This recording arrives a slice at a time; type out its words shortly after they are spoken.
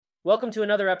Welcome to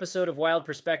another episode of Wild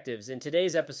Perspectives. In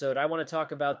today's episode, I want to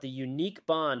talk about the unique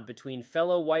bond between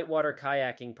fellow whitewater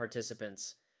kayaking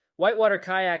participants. Whitewater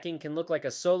kayaking can look like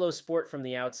a solo sport from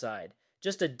the outside,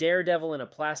 just a daredevil in a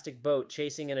plastic boat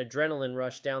chasing an adrenaline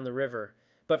rush down the river.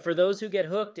 But for those who get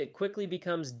hooked, it quickly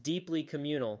becomes deeply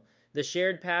communal. The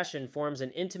shared passion forms an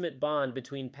intimate bond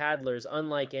between paddlers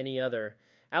unlike any other.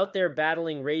 Out there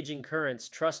battling raging currents,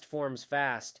 trust forms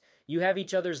fast. You have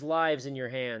each other's lives in your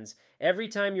hands. Every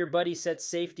time your buddy sets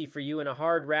safety for you in a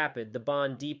hard rapid, the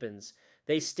bond deepens.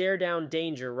 They stare down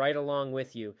danger right along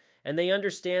with you, and they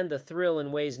understand the thrill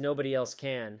in ways nobody else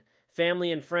can.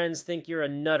 Family and friends think you're a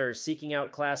nutter seeking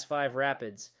out Class 5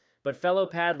 rapids, but fellow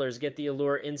paddlers get the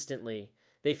allure instantly.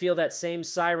 They feel that same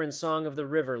siren song of the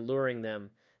river luring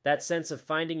them. That sense of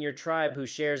finding your tribe who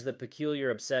shares the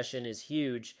peculiar obsession is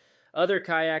huge. Other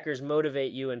kayakers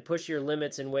motivate you and push your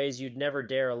limits in ways you'd never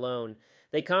dare alone.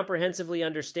 They comprehensively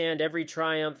understand every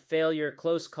triumph, failure,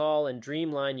 close call, and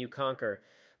dream line you conquer.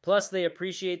 Plus, they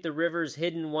appreciate the river's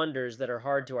hidden wonders that are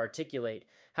hard to articulate.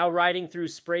 How riding through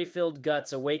spray-filled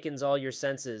guts awakens all your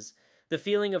senses. The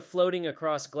feeling of floating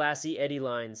across glassy eddy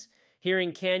lines.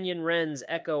 Hearing canyon wrens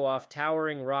echo off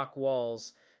towering rock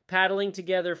walls. Paddling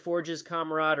together forges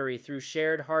camaraderie through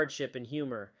shared hardship and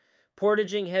humor.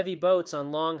 Portaging heavy boats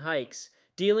on long hikes.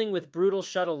 Dealing with brutal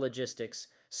shuttle logistics.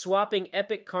 Swapping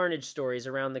epic carnage stories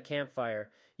around the campfire.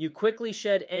 You quickly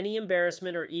shed any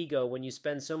embarrassment or ego when you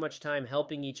spend so much time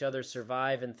helping each other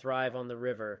survive and thrive on the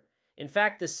river. In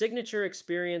fact, the signature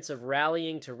experience of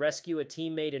rallying to rescue a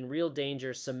teammate in real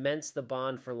danger cements the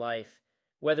bond for life.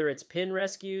 Whether it's pin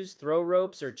rescues, throw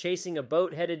ropes, or chasing a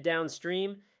boat headed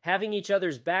downstream, having each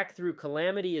other's back through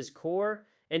calamity is core,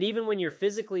 and even when you're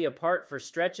physically apart for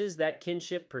stretches, that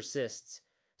kinship persists.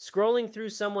 Scrolling through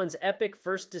someone's epic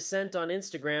first descent on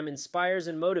Instagram inspires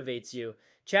and motivates you.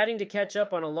 Chatting to catch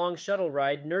up on a long shuttle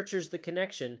ride nurtures the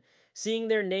connection. Seeing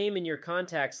their name in your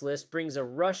contacts list brings a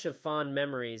rush of fond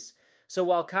memories. So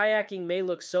while kayaking may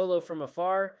look solo from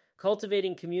afar,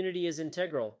 cultivating community is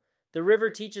integral. The river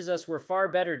teaches us we're far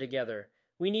better together.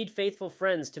 We need faithful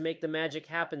friends to make the magic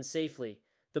happen safely.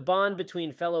 The bond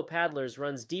between fellow paddlers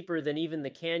runs deeper than even the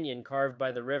canyon carved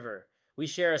by the river. We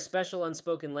share a special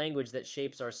unspoken language that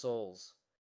shapes our souls.